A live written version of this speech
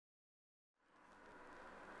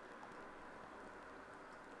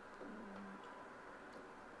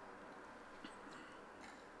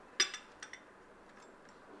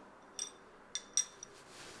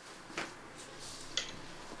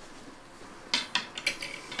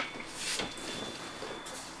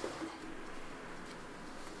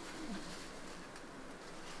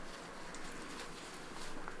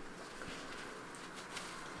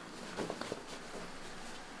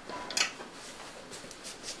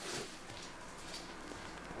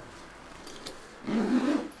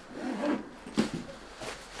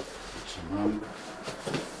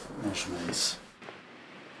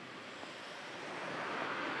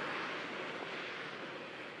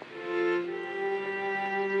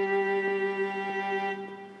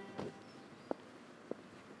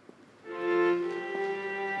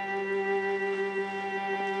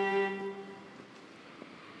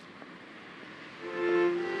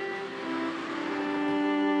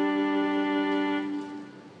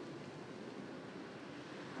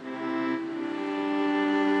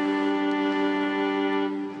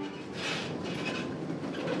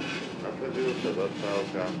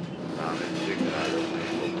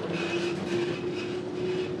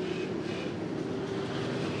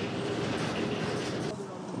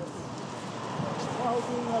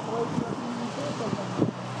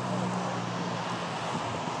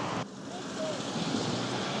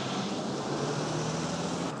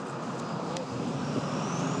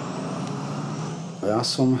Ja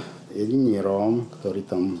som jediný Róm, ktorý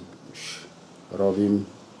tam už robím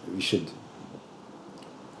vyše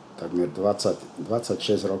takmer 26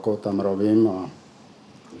 rokov tam robím a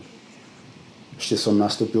ešte som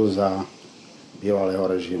nastúpil za bývalého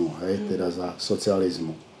režimu, hej, teda za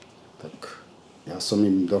socializmu. Tak ja som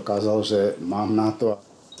im dokázal, že mám na to.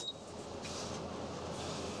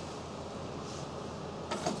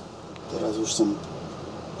 Teraz už som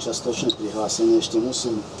častočne prihlásený, ešte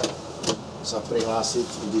musím sa prihlásiť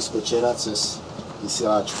u dispečera cez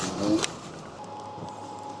vysielačku. Hej.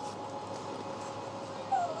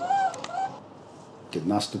 Keď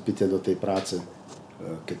nastúpite do tej práce,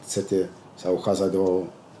 keď chcete sa uchádzať do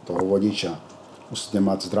toho vodiča, musíte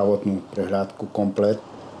mať zdravotnú prehľadku komplet.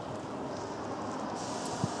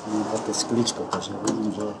 Mám také sklíčko, takže vidím,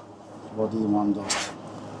 že vody mám dosť.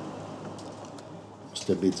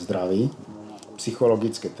 Musíte byť zdraví.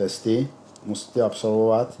 Psychologické testy musíte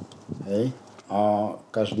absolvovať, hej, a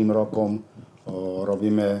každým rokom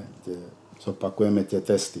zopakujeme tie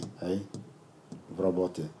testy, hej, v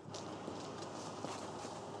robote.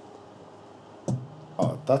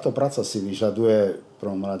 A táto práca si vyžaduje v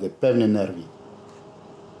prvom rade pevné nervy.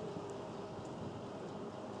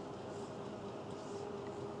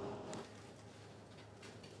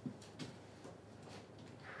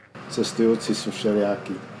 Cestujúci sú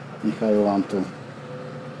všelijakí, nechajú vám tu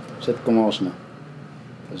všetko možné.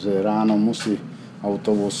 Takže ráno musí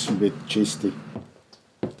autobus byť čistý.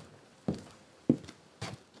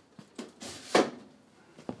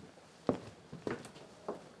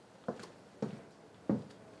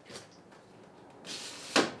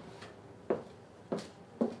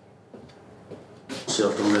 Musí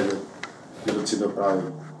o tom vedieť vedúci dopravy,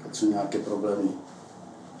 keď sú nejaké problémy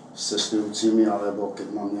s cestujúcimi, alebo keď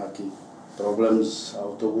mám nejaký problém s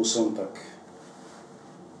autobusom, tak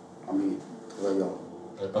aby to vedel.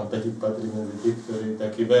 Pán Petík patrí medzi tých, ktorý je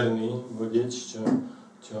taký verný vodič,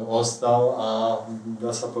 čo ostal a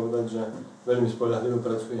dá sa povedať, že veľmi spoľahlivo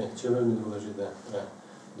pracuje, čo je veľmi dôležité pre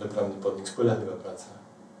dopravný podnik, spoľahlivá práca.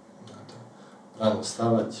 Ráno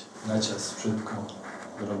vstávať, na čas všetko,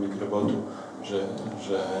 robiť robotu, že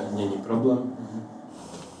není problém.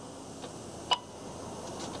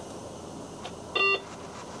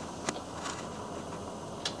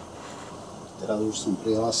 Teraz už som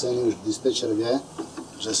prihlásený, už dispečer vie,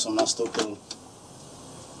 že som nastúpil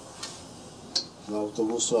do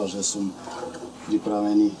autobusu a že som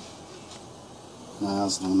pripravený na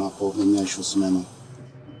jazdu na poobedňajšiu smenu.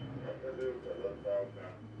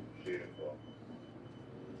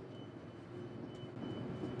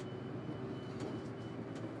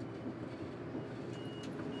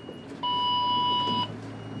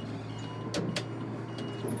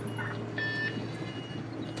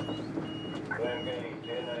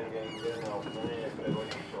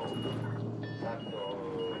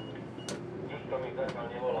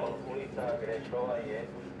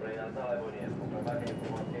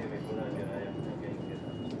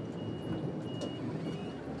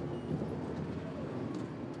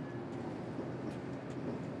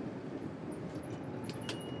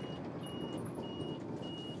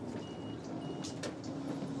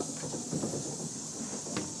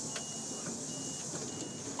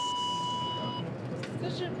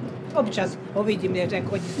 Občas ho vidím, že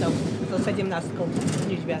chodí so 17-kou,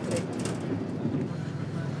 nič viacej.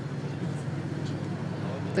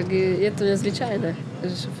 Tak je to nezvyčajné,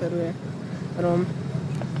 že šoferuje Róm.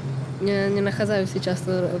 Nenachádzajú si často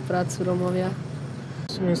prácu Rómovia.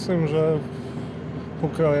 Myslím, že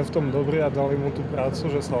pokiaľ je v tom dobrý a dali mu tú prácu,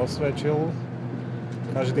 že sa osvedčil,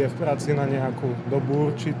 každý je v práci na nejakú dobu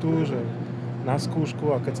určitú, že na skúšku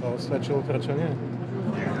a keď sa osvedčil, prečo nie?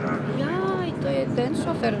 To je ten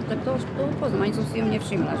šofer, tak to poznám, ani som si ho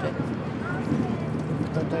nevšimla, že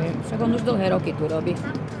toto je, však on už dlhé roky tu robí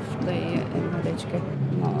v tej MHDčke,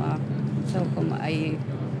 no a celkom aj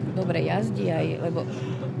dobre jazdí, aj, lebo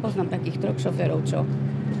poznám takých troch šoferov, čo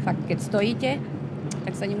fakt keď stojíte,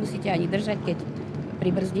 tak sa nemusíte ani držať, keď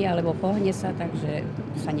pribrzdí alebo pohne sa, takže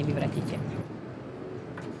sa nevyvratíte.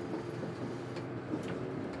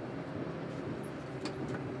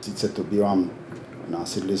 Sice tu bývam na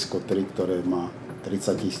sídlisko 3, ktoré má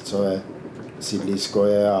 30 000 sídlisko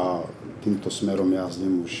je a týmto smerom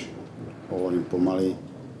jazdím už, hovorím pomaly,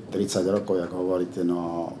 30 rokov, jak hovoríte, no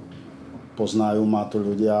a poznajú ma tu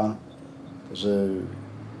ľudia, že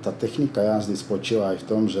tá technika jazdy spočíva aj v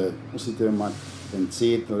tom, že musíte mať ten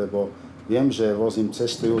cít, lebo viem, že vozím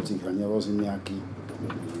cestujúcich a nevozím nejaký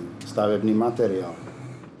stavebný materiál.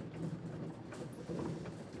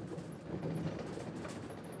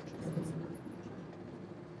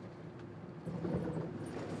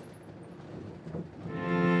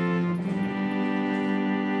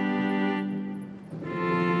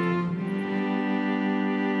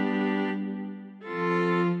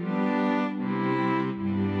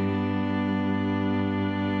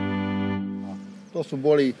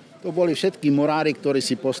 To boli všetky murári, ktorí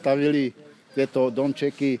si postavili tieto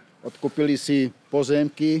domčeky, odkúpili si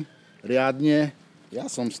pozemky riadne.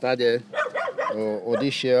 Ja som stade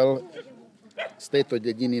odišiel z tejto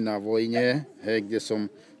dediny na vojne, kde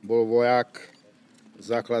som bol vojak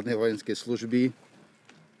základnej vojenskej služby.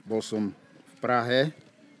 Bol som v Prahe.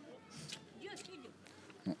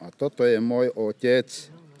 No a toto je môj otec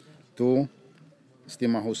tu s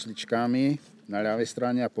týma husličkami na ľavej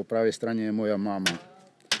strane a po pravej strane je moja mama.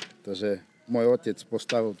 Takže môj otec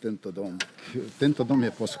postavil tento dom. Tento dom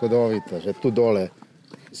je poschodový, takže tu dole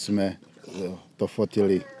sme to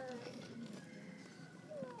fotili.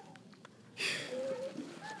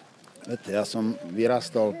 Viete, ja som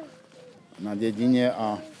vyrastol na dedine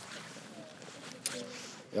a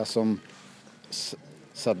ja som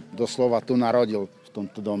sa doslova tu narodil v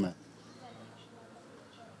tomto dome.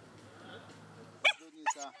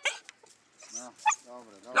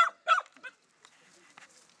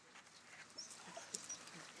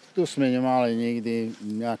 Tu sme nemali nikdy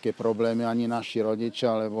nejaké problémy, ani naši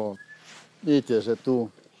rodičia, lebo vidíte, že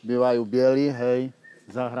tu bývajú bieli, hej,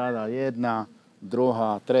 záhrada jedna,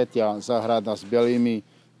 druhá, tretia záhrada s bielými,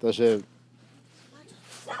 takže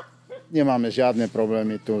nemáme žiadne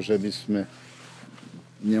problémy tu, že by sme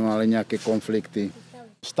nemali nejaké konflikty.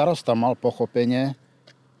 Starosta mal pochopenie,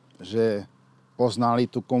 že poznali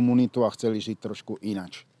tú komunitu a chceli žiť trošku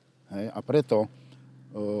inač. Hej, a preto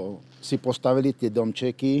si postavili tie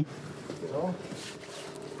domčeky.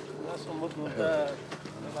 Ja som odnúta.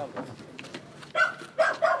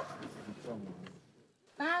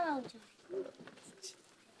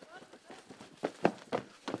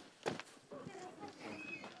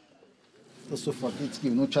 To sú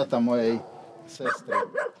fakticky vnúčata mojej sestry.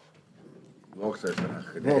 Dvoch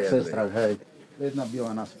sestrach. Dvoch sestrach, hej. Jedna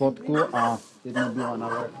byla na spodku a jedna byla na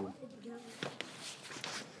vrchu.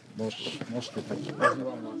 Môžete tak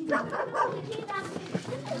pozývať.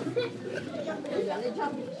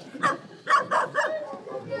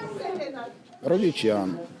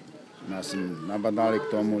 Rodičia nás nabadali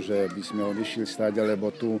k tomu, že by sme odišli stade,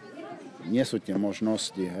 lebo tu nie sú tie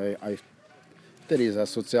možnosti. Hej. Aj vtedy za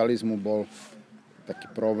socializmu bol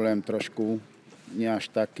taký problém trošku, nie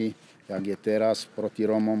až taký, jak je teraz proti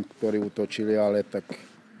Rómom, ktorí útočili, ale tak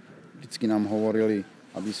vždycky nám hovorili,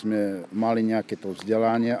 aby sme mali nejaké to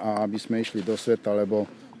vzdelanie a aby sme išli do sveta, lebo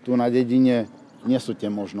tu na dedine nie sú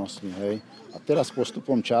tie možnosti. Hej. A teraz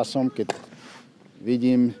postupom časom, keď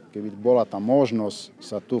vidím, keby bola tá možnosť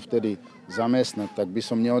sa tu vtedy zamestnať, tak by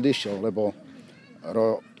som neodišiel, lebo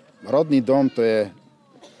rodný dom to je,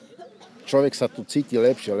 človek sa tu cíti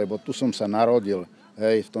lepšie, lebo tu som sa narodil,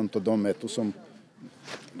 hej, v tomto dome, tu som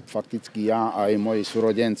fakticky ja a aj moji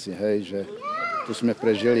súrodenci, hej, že tu sme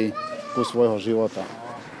prežili kus svojho života.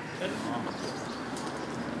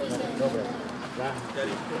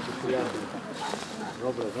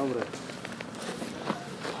 Dobre. Dobre.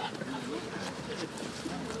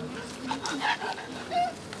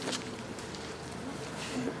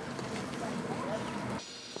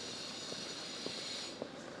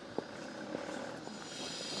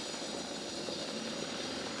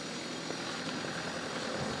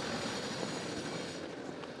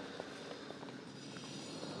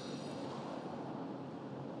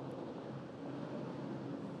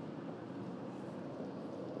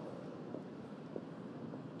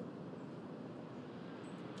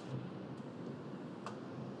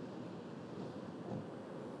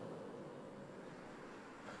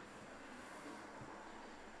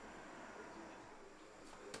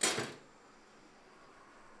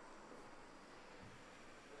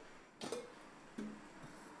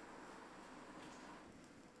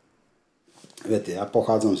 Viete, ja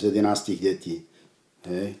pochádzam z 11 detí.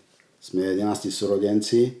 Hej. Sme 11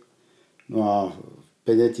 súrodenci. No a 5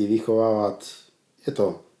 detí vychovávať je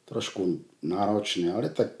to trošku náročné, ale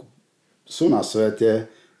tak sú na svete.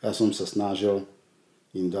 Ja som sa snažil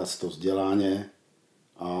im dať to vzdelanie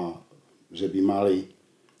a že by mali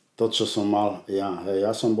to, čo som mal ja. Hej.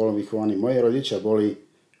 Ja som bol vychovaný, moji rodičia boli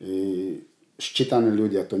ščítaní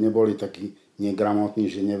ľudia, to neboli takí negramotní,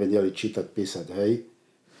 že nevedeli čítať, písať. Hej.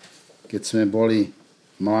 Keď sme boli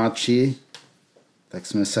mladší, tak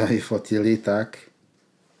sme sa vyfotili tak.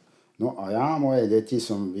 No a ja moje deti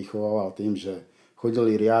som vychovával tým, že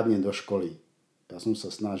chodili riadne do školy. Ja som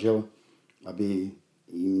sa snažil, aby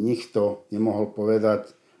im nikto nemohol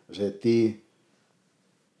povedať, že ty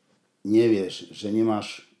nevieš, že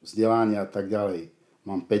nemáš vzdelanie a tak ďalej.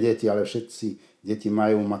 Mám 5 detí, ale všetci deti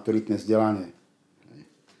majú maturitné vzdelanie.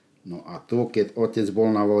 No a tu, keď otec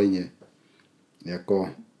bol na vojne,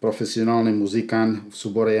 ako profesionálny muzikant v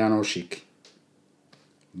súbore Janošik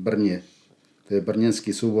v Brne. To je brněnský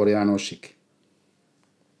súbor Janošik.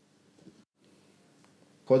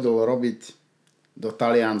 chodil robiť do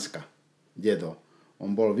Talianska, dedo.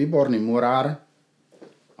 On bol výborný murár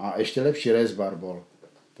a ešte lepší rezbar bol.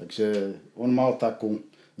 Takže on mal takú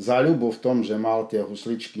záľubu v tom, že mal tie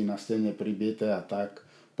husličky na stene pribité a tak.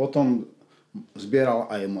 Potom zbieral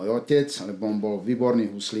aj môj otec, lebo on bol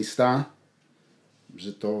výborný huslista,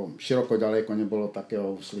 že to široko ďaleko nebolo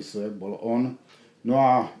takého huslistu, jak bol on. No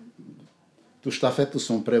a tú štafetu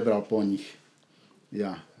som prebral po nich.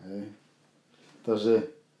 Ja, hej. Takže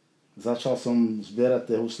začal som zbierať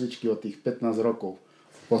tie husličky od tých 15 rokov.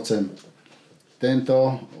 Poď sem.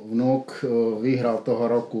 Tento vnúk vyhral toho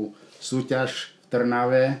roku súťaž v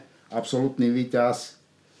Trnave, absolútny víťaz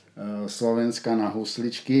Slovenska na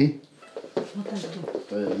husličky.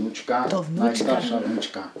 To je vnúčka, najstaršia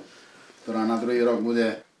vnúčka, ktorá na druhý rok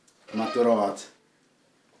bude maturovať.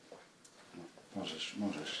 Môžeš.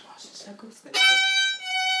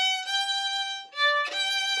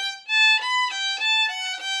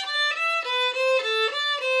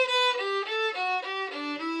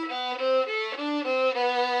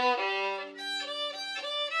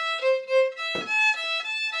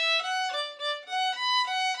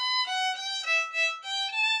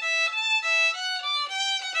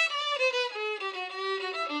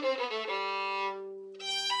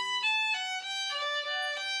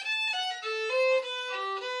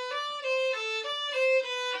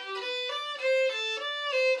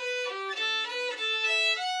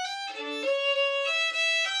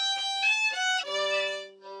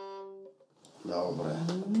 Dobre.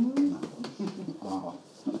 Aha.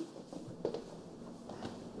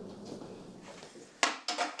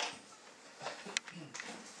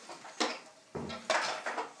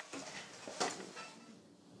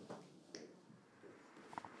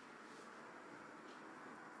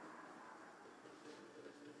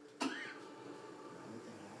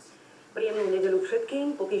 Príjemnú nedeľu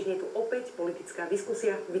všetkým. Po týždni je tu opäť politická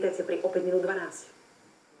diskusia. Vítajte pri opäť minút 12.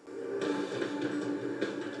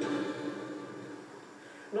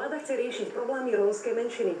 Vláda chce riešiť problémy rómskej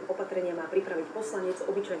menšiny. Opatrenia má pripraviť poslanec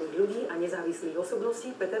obyčajných ľudí a nezávislých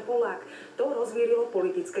osobností Peter Polák. To rozvírilo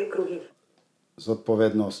politické kruhy.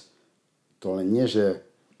 Zodpovednosť to len nie, že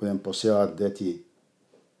budem posielať deti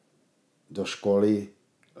do školy,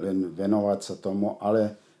 len venovať sa tomu,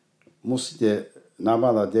 ale musíte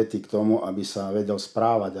nabádať deti k tomu, aby sa vedel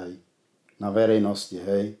správať aj na verejnosti,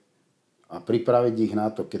 hej. A pripraviť ich na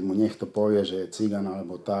to, keď mu niekto povie, že je cigán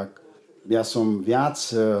alebo tak. Ja som viac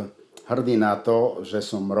hrdý na to, že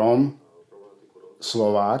som Róm,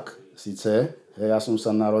 Slovák, síce. Ja som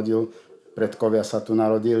sa narodil, predkovia sa tu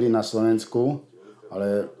narodili na Slovensku,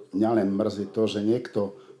 ale mňa len mrzí to, že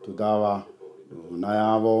niekto tu dáva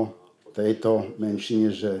najavo tejto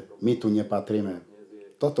menšine, že my tu nepatríme.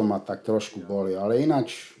 Toto ma tak trošku boli, ale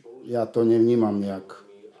ináč ja to nevnímam nejak,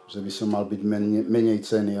 že by som mal byť menej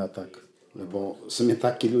cenný a tak. Lebo sme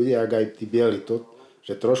takí ľudia, jak aj tí bieli,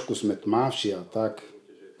 že trošku sme tmavší a tak.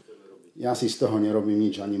 Ja si z toho nerobím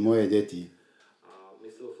nič, ani moje deti.